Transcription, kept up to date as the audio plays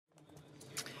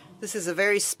This is a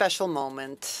very special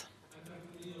moment.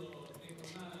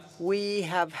 We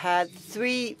have had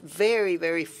 3 very,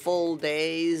 very full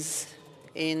days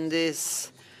in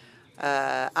this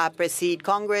Aapresid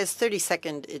Congress,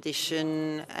 32nd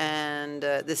edition, and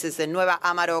this is the Nueva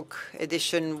Amarok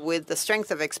edition with the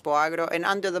strength of Expo Agro, and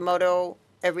under the motto,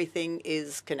 everything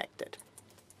is connected.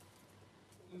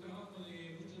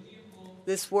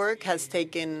 This work has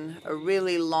taken a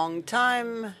really long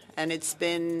time, and it's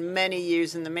been many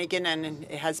years in the making, and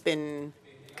it has been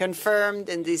confirmed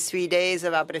in these 3 days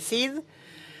of Aapresid.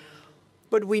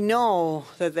 But we know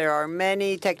that there are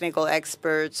many technical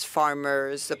experts,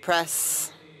 farmers, the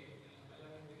press,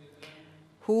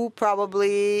 who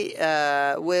probably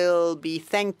will be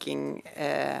thanking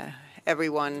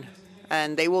everyone,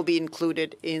 and they will be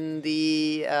included in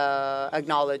the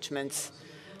acknowledgements.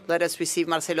 Let us receive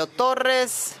Marcelo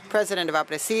Torres, President of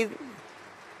Aapresid.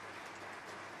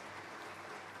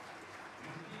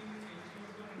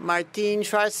 Martin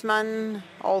Schwarzman,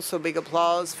 also big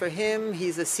applause for him.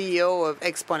 He's the CEO of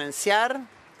Exponenciar.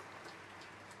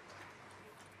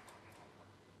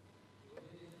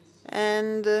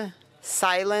 And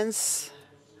silence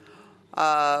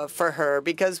for her,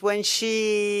 because when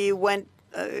she went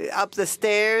up the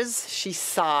stairs, she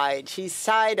sighed. She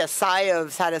sighed a sigh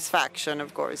of satisfaction,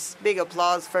 of course. Big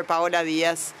applause for Paola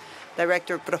Diaz,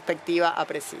 Director of Prospectiva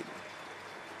Aapresid.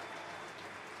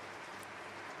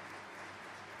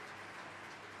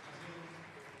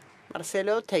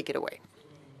 Marcelo, take it away.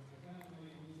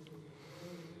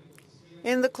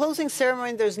 In the closing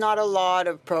ceremony, there's not a lot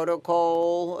of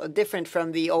protocol, different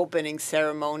from the opening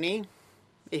ceremony,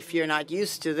 if you're not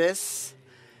used to this.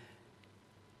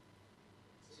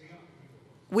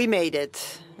 We made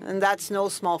it, and that's no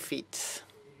small feat.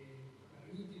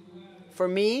 For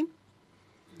me,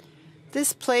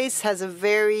 this place has a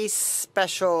very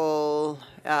special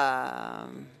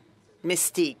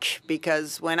mystique,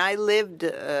 because when I lived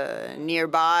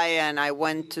nearby and I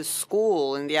went to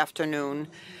school in the afternoon,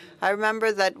 I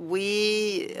remember that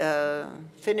we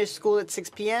finished school at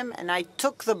 6 p.m. and I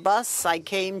took the bus. I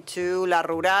came to La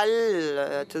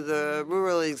Rural, to the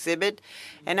rural exhibit,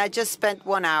 and I just spent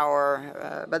 1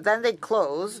 hour. But then they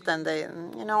closed, and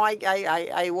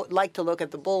I like to look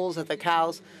at the bulls, at the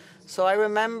cows. So I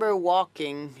remember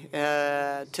walking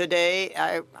today.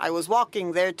 I was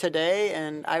walking there today,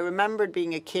 and I remembered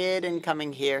being a kid and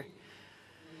coming here.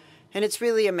 And it's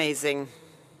really amazing.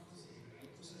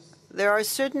 There are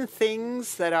certain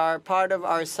things that are part of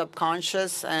our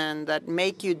subconscious and that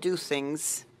make you do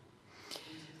things.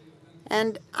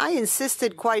 And I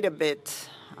insisted quite a bit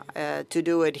to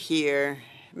do it here,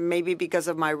 maybe because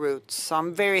of my roots. So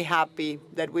I'm very happy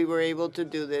that we were able to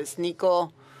do this.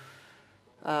 Nico,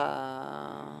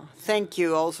 thank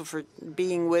you also for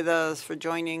being with us, for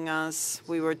joining us.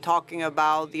 We were talking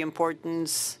about the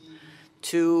importance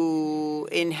to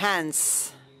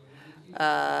enhance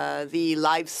the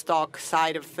livestock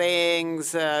side of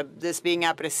things, this being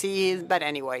Aapresid. But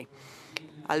anyway,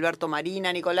 Alberto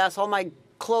Marina, Nicolás, all my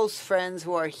close friends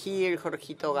who are here,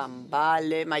 Jorgito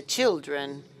Gambale, my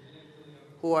children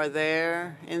who are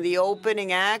there. In the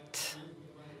opening act,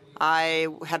 I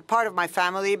had part of my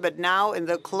family, but now in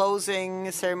the closing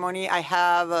ceremony, I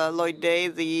have Lloyd Day,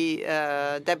 the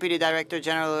Deputy Director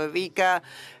General of ICA.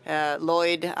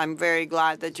 Lloyd, I'm very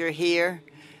glad that you're here.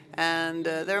 And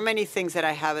there are many things that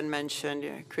I haven't mentioned.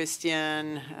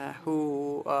 Christian,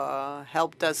 who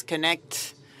helped us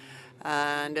connect.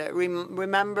 And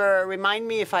remind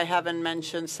me if I haven't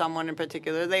mentioned someone in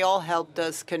particular. They all helped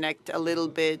us connect a little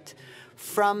bit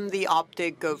from the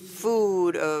optic of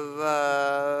food,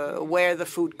 of where the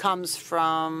food comes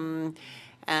from.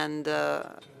 And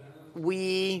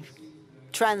we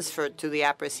transferred to the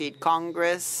Aapresid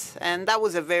Congress. And that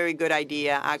was a very good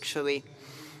idea, actually.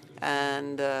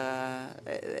 And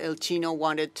El Chino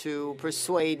wanted to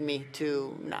persuade me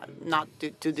to not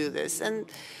to do this. And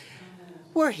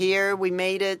we're here. We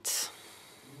made it.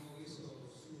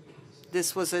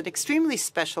 This was an extremely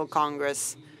special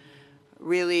Congress,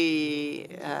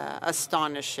 really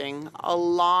astonishing. A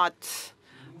lot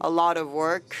of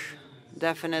work,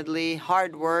 definitely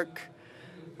hard work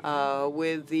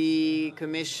with the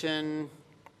Commission.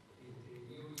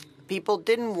 People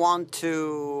didn't want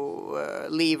to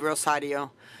leave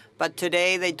Rosario, but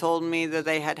today they told me that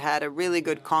they had had a really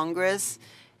good Congress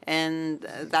and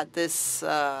that this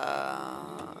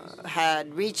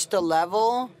had reached a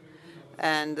level,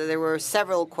 and there were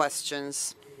several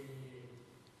questions.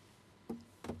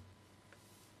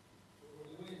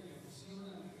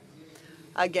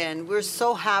 Again, we're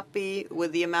so happy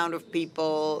with the amount of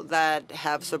people that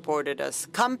have supported us.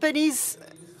 Companies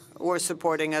were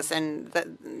supporting us, and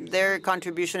their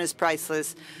contribution is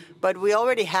priceless. But we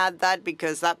already had that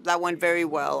because that went very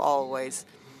well always.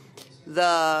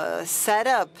 The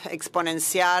setup,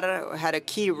 Exponenciar, had a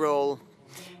key role.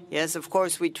 Yes, of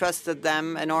course, we trusted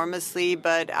them enormously,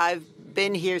 but I've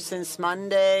been here since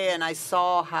Monday, and I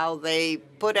saw how they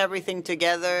put everything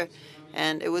together,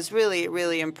 and it was really,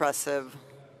 really impressive.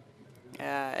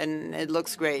 And it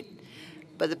looks great.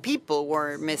 But the people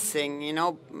were missing, you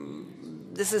know.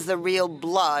 This is the real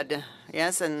blood,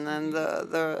 yes, and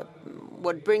the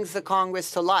what brings the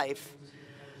Congress to life.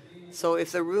 So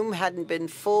if the room hadn't been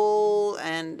full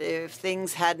and if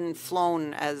things hadn't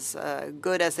flown as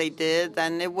good as they did,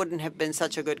 then it wouldn't have been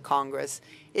such a good Congress.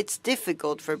 It's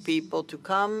difficult for people to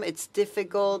come. It's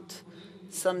difficult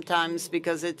sometimes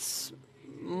because it's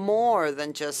more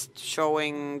than just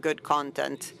showing good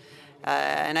content.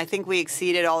 And I think we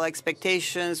exceeded all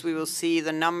expectations. We will see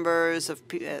the numbers of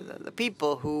the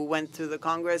people who went through the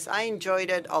Congress. I enjoyed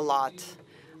it a lot.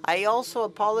 I also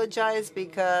apologize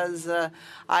because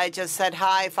I just said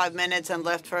hi 5 minutes and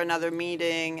left for another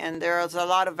meeting, and there was a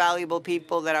lot of valuable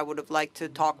people that I would have liked to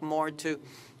talk more to,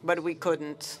 but we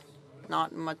couldn't.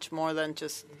 Not much more than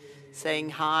just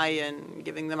saying hi and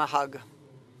giving them a hug.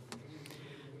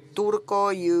 Turco,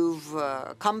 you've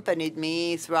accompanied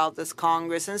me throughout this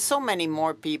Congress, and so many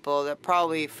more people that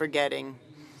probably forgetting.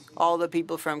 All the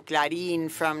people from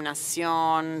Clarín, from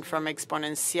Nación, from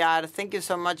Exponenciar. Thank you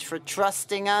so much for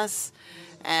trusting us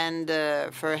and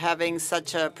for having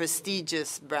such a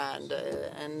prestigious brand.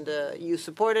 And you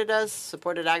supported us,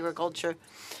 supported agriculture.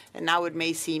 And now it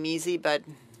may seem easy, but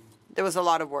there was a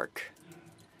lot of work.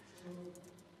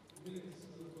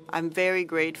 I'm very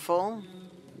grateful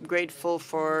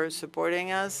for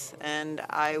supporting us, and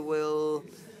I will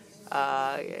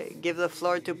give the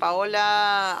floor to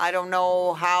Paola. I don't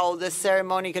know how this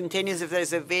ceremony continues, if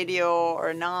there's a video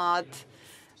or not.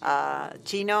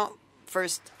 Chino,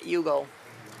 first you go.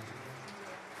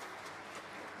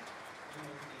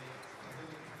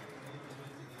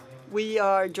 We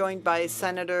are joined by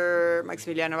Senator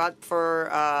Maximiliano Abad for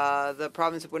the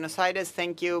province of Buenos Aires.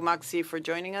 Thank you, Maxi, for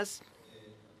joining us.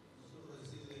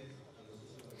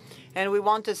 And we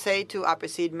want to say to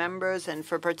Aapresid members and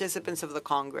for participants of the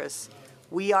Congress,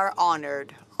 we are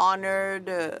honored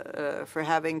for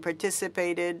having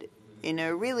participated in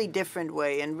a really different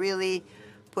way and really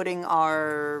putting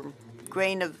our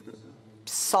grain of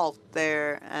salt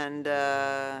there and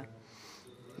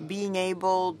being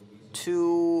able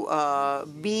to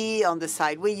be on the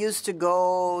side. We used to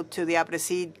go to the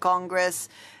Aapresid Congress,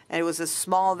 and it was a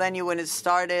small venue when it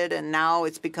started, and now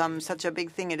it's become such a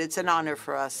big thing, and it's an honor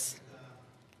for us.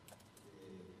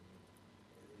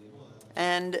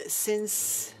 And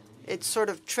since it's sort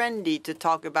of trendy to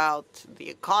talk about the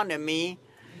economy,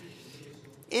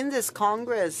 in this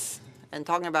Congress, and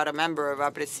talking about a member of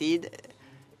Aapresid,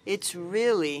 it's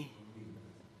really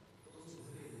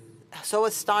so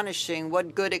astonishing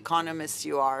what good economists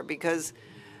you are, because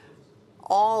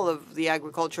all of the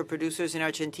agricultural producers in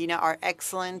Argentina are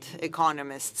excellent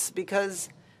economists because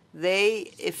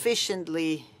they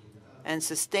efficiently and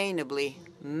sustainably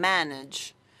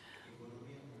manage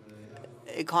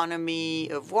economy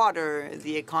of water,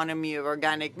 the economy of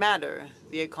organic matter,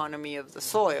 the economy of the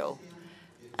soil.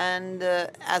 And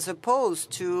as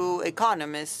opposed to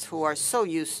economists who are so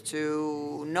used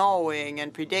to knowing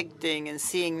and predicting and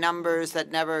seeing numbers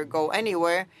that never go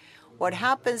anywhere, what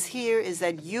happens here is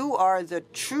that you are the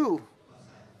true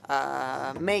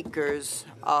makers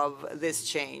of this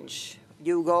change.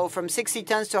 You go from 60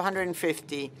 tons to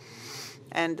 150.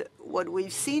 And what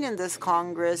we've seen in this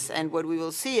Congress and what we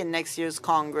will see in next year's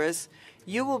Congress,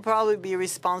 you will probably be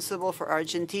responsible for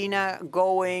Argentina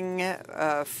going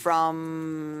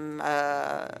from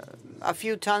a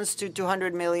few tons to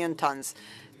 200 million tons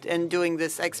and doing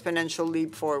this exponential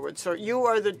leap forward. So you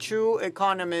are the true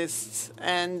economists,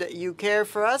 and you care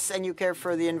for us, and you care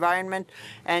for the environment,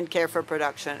 and care for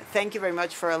production. Thank you very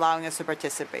much for allowing us to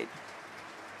participate.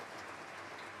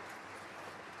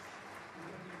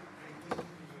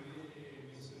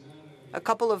 A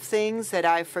couple of things that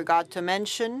I forgot to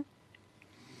mention.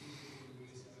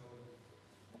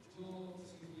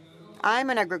 I'm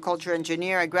an agriculture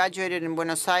engineer. I graduated in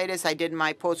Buenos Aires. I did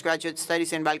my postgraduate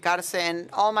studies in Balcarce, and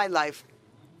all my life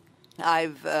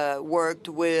I've worked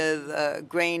with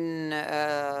grain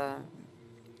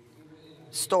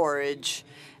storage.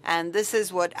 And this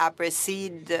is what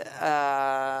Aapresid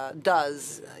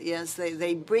does. Yes,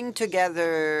 they bring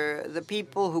together the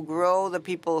people who grow, the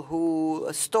people who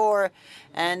store,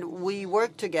 and we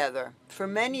work together. For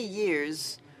many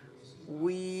years,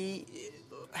 we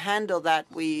handle that.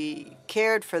 We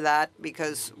cared for that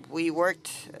because we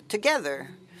worked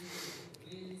together.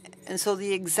 And so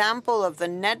the example of the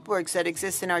networks that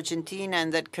exist in Argentina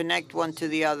and that connect one to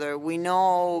the other, we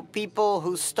know people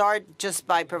who start just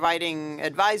by providing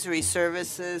advisory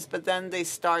services, but then they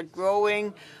start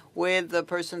growing with the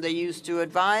person they used to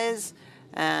advise.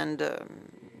 And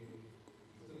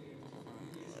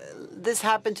this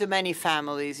happened to many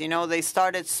families. You know, they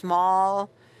started small,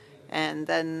 and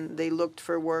then they looked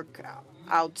for work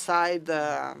outside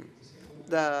the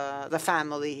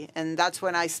family. And that's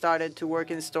when I started to work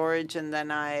in storage, and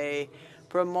then I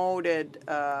promoted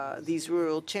these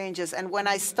rural changes. And when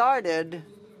I started,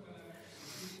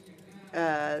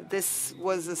 this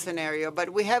was the scenario.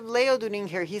 But we have Leo Duning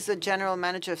here. He's the general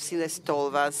manager of Siles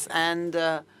Tolvas. And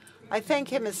I thank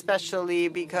him especially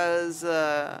because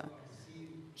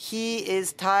he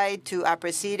is tied to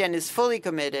Aapresid and is fully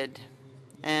committed,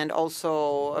 and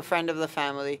also a friend of the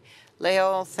family.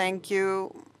 Leo, thank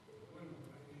you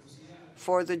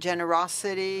for the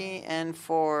generosity and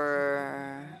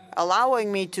for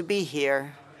allowing me to be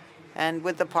here and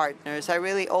with the partners. I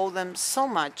really owe them so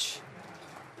much.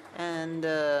 And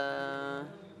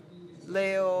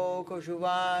Leo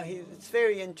Kojuva, it's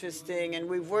very interesting, and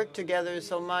we've worked together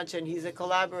so much, and he's a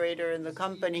collaborator in the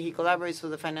company. He collaborates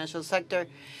with the financial sector.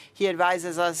 He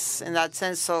advises us in that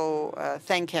sense, so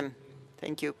thank him.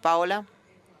 Thank you. Paola?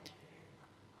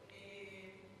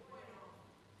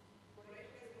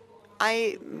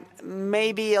 I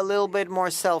may be a little bit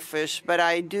more selfish, but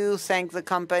I do thank the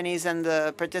companies and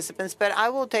the participants, but I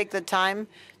will take the time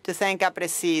to thank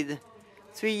Aapresid.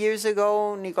 3 years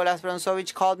ago, Nicolás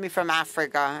Bronzovich called me from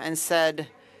Africa and said,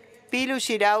 Pilu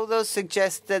Giraudo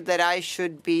suggested that I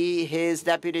should be his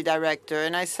deputy director.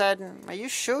 And I said, are you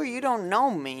sure you don't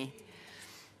know me?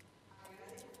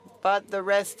 But the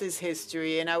rest is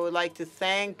history. And I would like to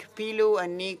thank Pilu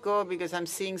and Nico because I'm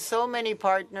seeing so many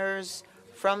partners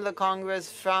from the Congress,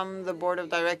 from the board of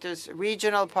directors,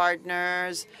 regional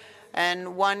partners,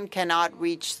 and one cannot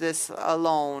reach this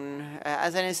alone.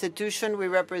 As an institution, we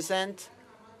represent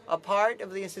a part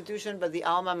of the institution, but the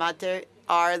alma mater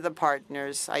are the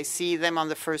partners. I see them on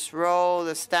the first row,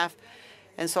 the staff,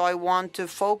 and so I want to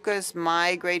focus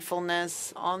my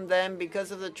gratefulness on them because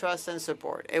of the trust and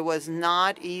support. It was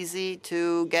not easy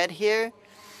to get here.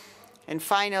 And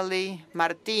finally,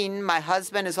 Martin, my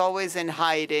husband, is always in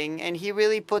hiding, and he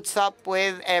really puts up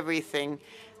with everything.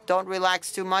 Don't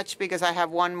relax too much because I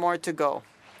have one more to go.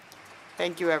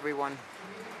 Thank you, everyone.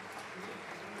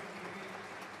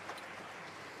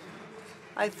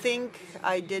 I think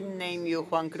I didn't name you,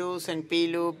 Juan Cruz and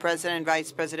Pilu, President and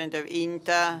Vice President of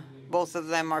INTA. Both of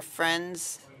them are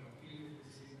friends.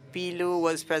 Pilu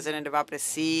was President of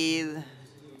Aapresid,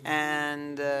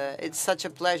 and it's such a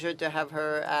pleasure to have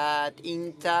her at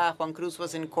INTA. Juan Cruz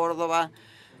was in Córdoba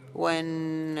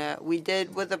when we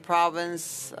did with the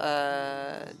province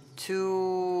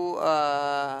two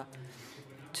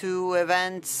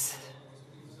events.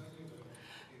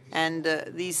 And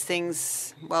these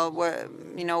things, well,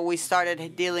 we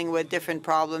started dealing with different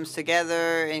problems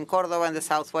together in Córdoba and the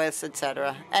Southwest,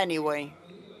 etc. Anyway,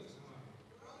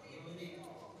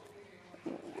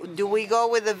 do we go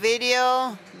with the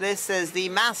video? This is the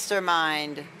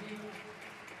mastermind.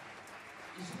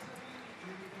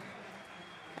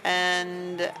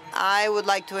 And I would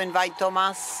like to invite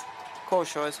Tomás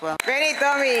Cocho as well. Vení,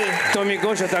 Tommy. Tommy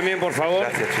Cocho también, por favor.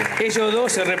 Gracias, ellos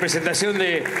dos en representación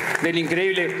del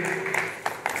increíble.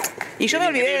 Y yo me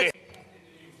olvidé.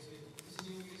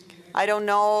 I don't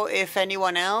know if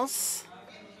anyone else.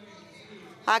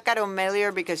 Carol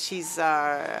Melior, because she's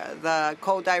the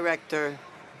co-director.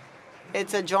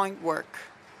 It's a joint work.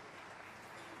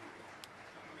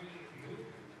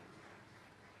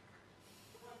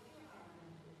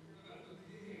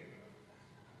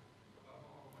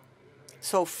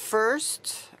 So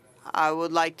first, I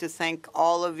would like to thank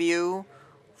all of you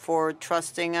for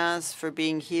trusting us, for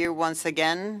being here once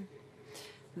again.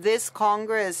 This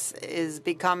Congress is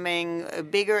becoming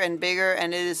bigger and bigger,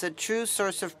 and it is a true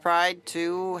source of pride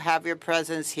to have your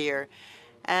presence here.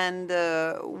 And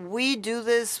we do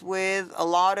this with a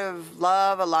lot of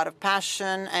love, a lot of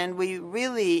passion, and we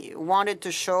really wanted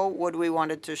to show what we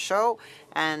wanted to show,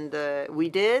 and we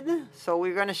did. So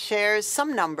we're going to share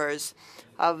some numbers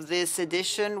of this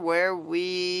edition where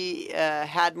we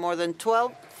had more than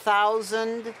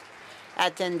 12,000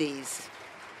 attendees.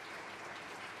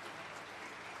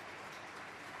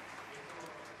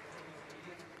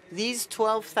 These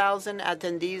 12,000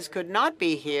 attendees could not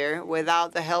be here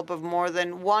without the help of more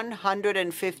than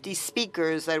 150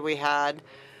 speakers that we had.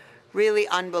 Really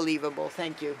unbelievable.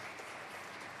 Thank you.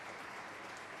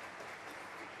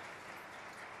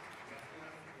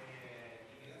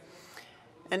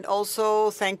 And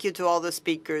also, thank you to all the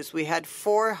speakers. We had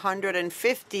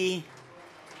 450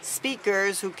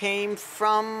 speakers who came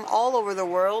from all over the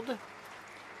world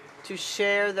to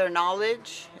share their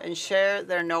knowledge and share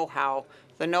their know-how,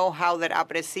 the know-how that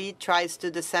Aapresid tries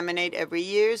to disseminate every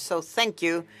year. So thank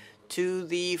you to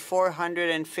the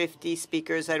 450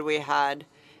 speakers that we had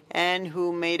and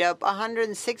who made up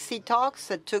 160 talks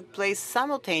that took place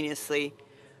simultaneously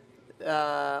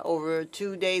over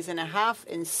 2 days and a half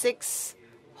in 6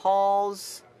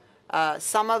 halls.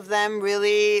 Some of them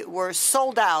really were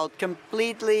sold out,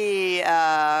 completely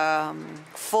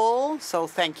full, so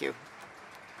thank you.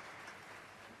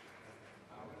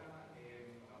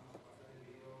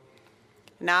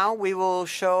 Now we will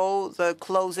show the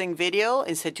closing video,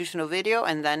 institutional video,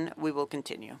 and then we will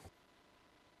continue.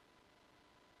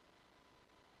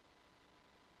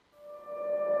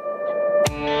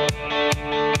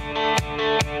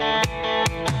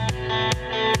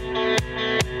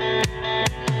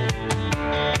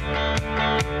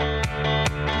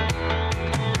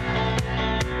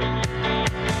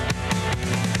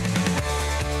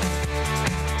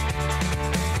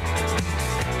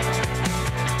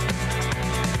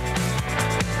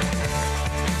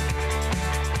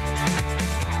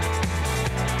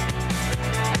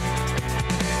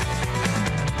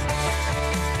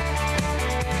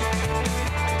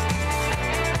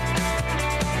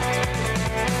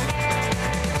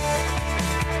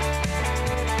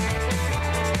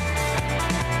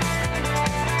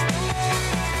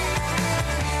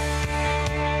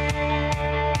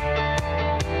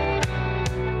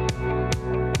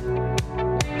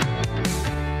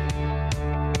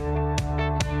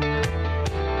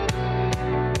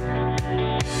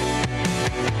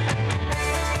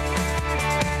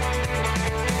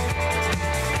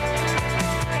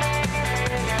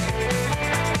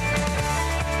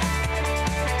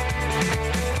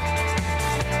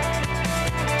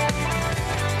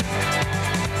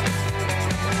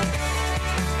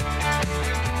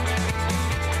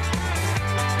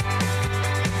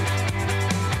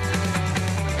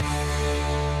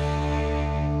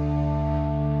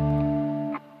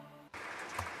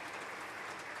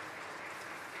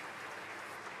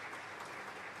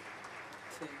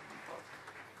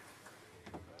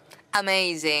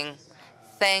 Amazing.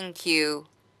 Thank you.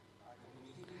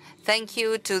 Thank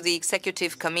you to the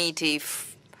executive committee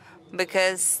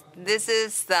because this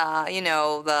is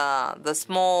the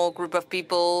small group of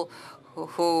people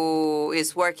who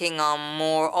is working on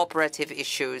more operative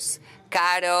issues.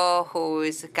 Caro, who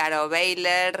is Caro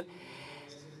Baylor,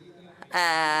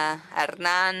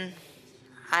 Hernan,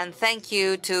 and thank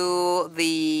you to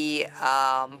the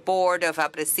board of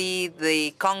Aapresid,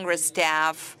 the Congress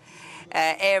staff.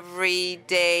 Every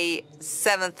day,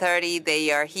 7:30,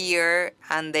 they are here,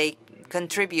 and they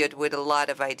contribute with a lot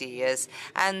of ideas,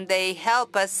 and they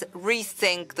help us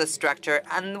rethink the structure.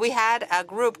 And we had a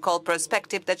group called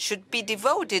Perspective that should be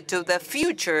devoted to the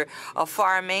future of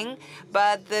farming,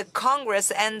 but the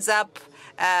Congress ends up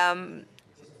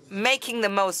making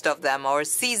the most of them or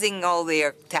seizing all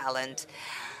their talent.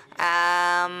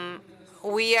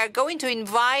 We are going to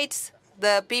invite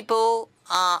the people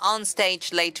on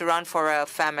stage later on for a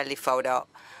family photo.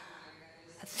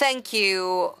 Thank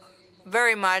you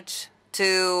very much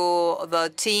to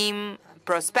the team,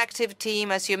 prospective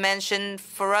team, as you mentioned.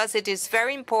 For us, it is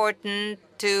very important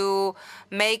to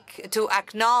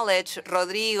acknowledge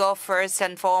Rodrigo first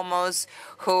and foremost,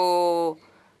 who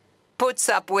puts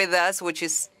up with us, which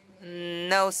is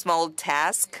no small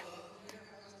task.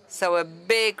 So a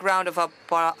big round of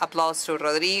applause to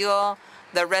Rodrigo.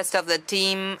 The rest of the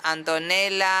team,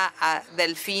 Antonella,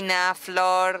 Delfina,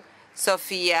 Flor,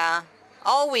 Sofia,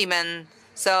 all women.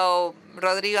 So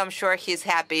Rodrigo, I'm sure he's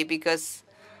happy because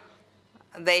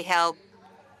they help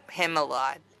him a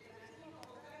lot.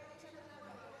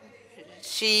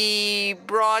 She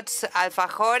brought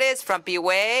alfajores from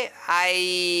Pihue.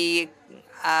 I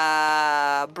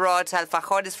brought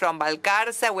alfajores from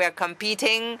Valcarce. We are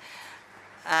competing,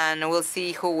 and we'll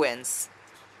see who wins.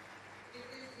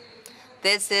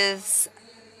 This is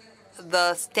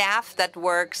the staff that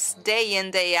works day in,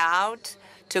 day out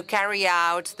to carry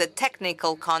out the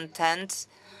technical content,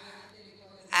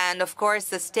 and of course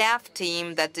the staff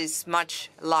team that is much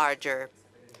larger.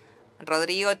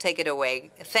 Rodrigo, take it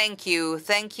away. Thank you.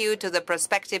 Thank you to the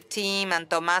prospective team and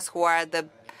Tomas, who are the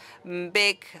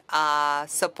big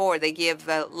support. They give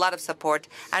a lot of support.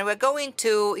 And we're going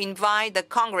to invite the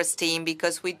Congress team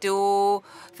because we do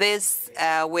this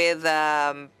with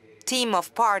team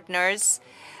of partners,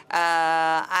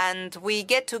 and we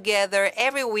get together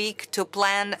every week to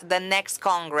plan the next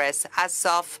Congress as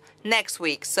of next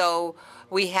week. So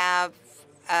we have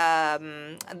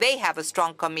they have a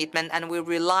strong commitment, and we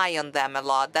rely on them a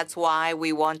lot. That's why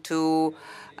we want to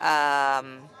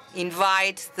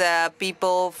invite the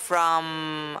people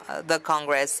from the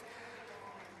Congress.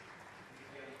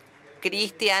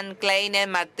 Cristian Kleiner,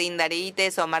 Martín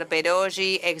Darites, Omar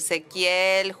Perogi,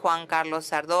 Ezequiel, Juan Carlos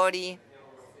Sardori,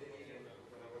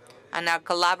 and our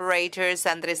collaborators,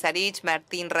 Andrés Arich,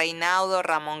 Martín Reinaudo,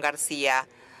 Ramón García.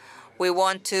 We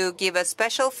want to give a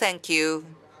special thank you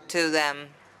to them.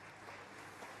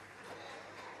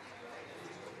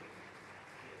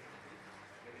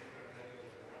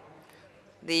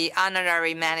 The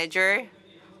honorary manager,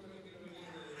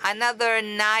 another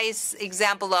nice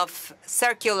example of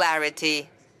circularity.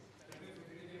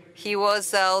 He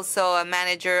was also a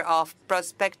manager of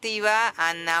Prospectiva,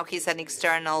 and now he's an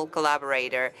external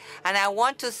collaborator. And I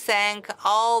want to thank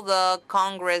all the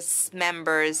Congress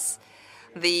members,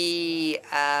 the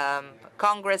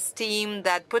Congress team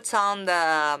that puts on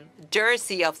the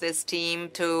jersey of this team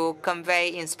to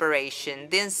convey inspiration.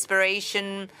 The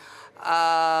inspiration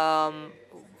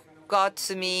got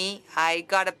to me. I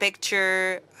got a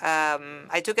picture.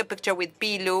 I took a picture with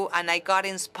Pilu, and I got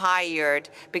inspired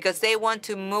because they want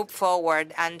to move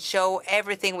forward and show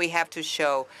everything we have to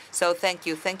show. So thank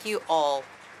you all.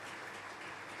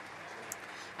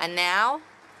 And now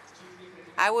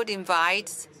I would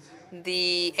invite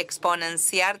the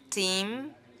Exponenciar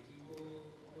team.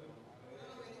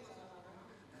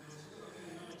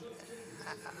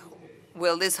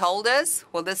 Will this hold us?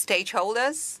 Will this stage hold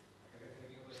us?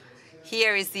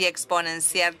 Here is the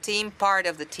Exponenciar team, part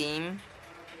of the team.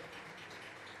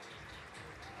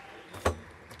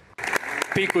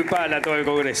 Pico y pala todo el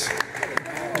Congreso.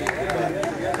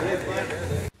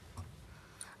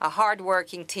 A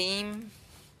hard-working team.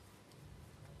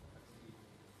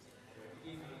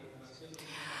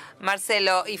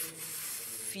 Marcelo,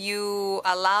 if you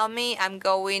allow me, I'm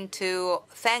going to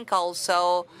thank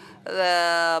also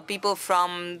the people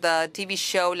from the TV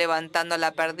show Levantando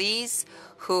la Perdiz,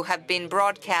 who have been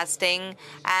broadcasting,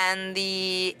 and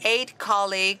the 8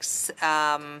 colleagues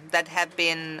that have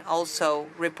been also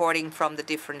reporting from the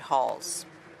different halls.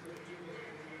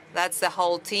 That's the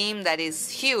whole team that is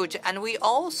huge. And we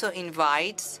also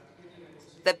invite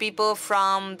the people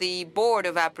from the board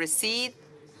of Aapresid.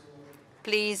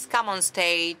 Please come on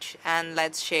stage and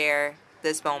let's share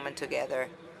this moment together.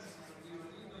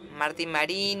 Martin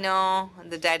Marino,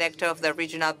 the director of the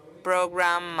regional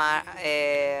program,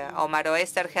 Omar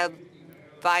Esterheld,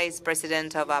 vice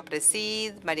president of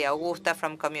Aapresid, Maria Augusta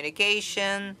from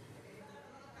communication,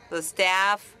 the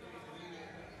staff.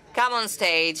 Come on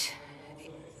stage.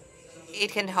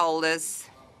 It can hold us.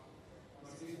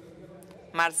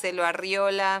 Marcelo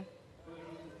Arriola.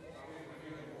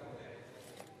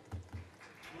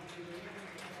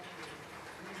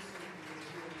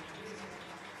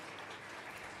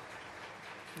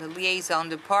 The liaison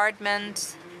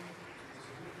department,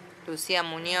 Lucia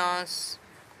Munoz,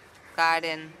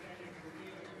 Karen,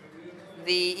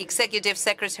 the executive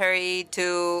secretary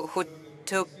who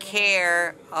took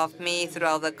care of me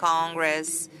throughout the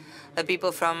Congress, the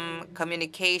people from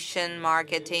communication,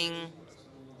 marketing,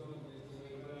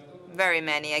 very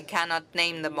many. I cannot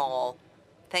name them all.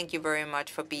 Thank you very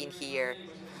much for being here.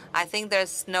 I think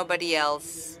there's nobody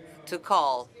else to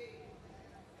call.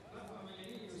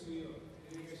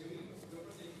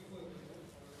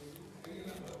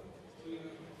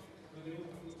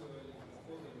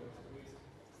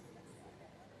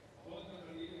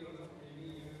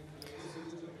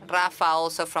 Rafa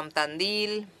also from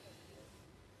Tandil.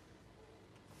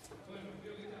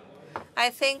 I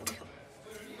think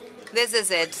this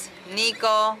is it.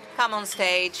 Nico, come on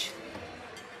stage.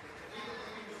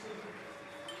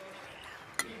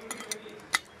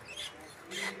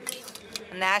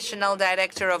 National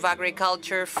Director of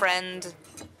Agriculture, friend,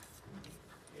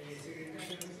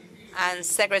 and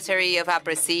Secretary of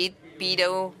Aapresid,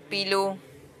 Pilu.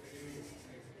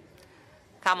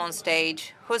 Come on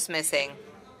stage. Who's missing?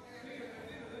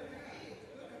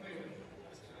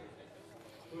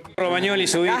 Romagnoli,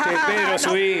 subiste. Pedro,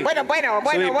 subí. Bueno, Pedro,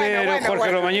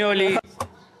 Jorge Romagnoli.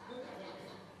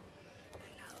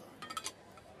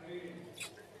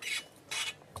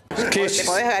 ¿Qué? ¿Te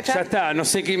podés agachar? Ya está, no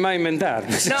sé qué más inventar.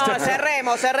 No,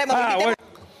 cerremos. Bueno.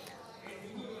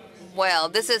 Well,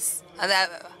 this is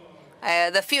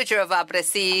the future of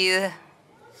Aapresid.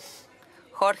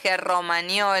 Jorge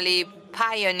Romagnoli,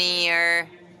 pioneer.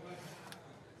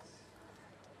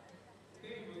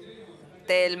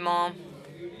 Telmo.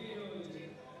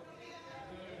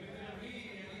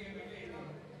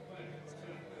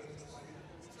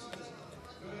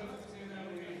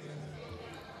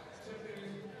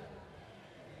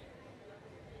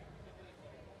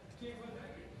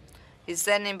 Is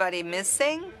anybody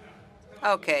missing?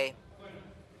 Okay.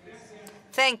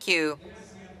 Thank you.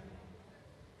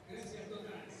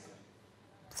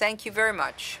 Thank you very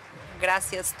much.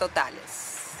 Gracias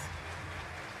totales.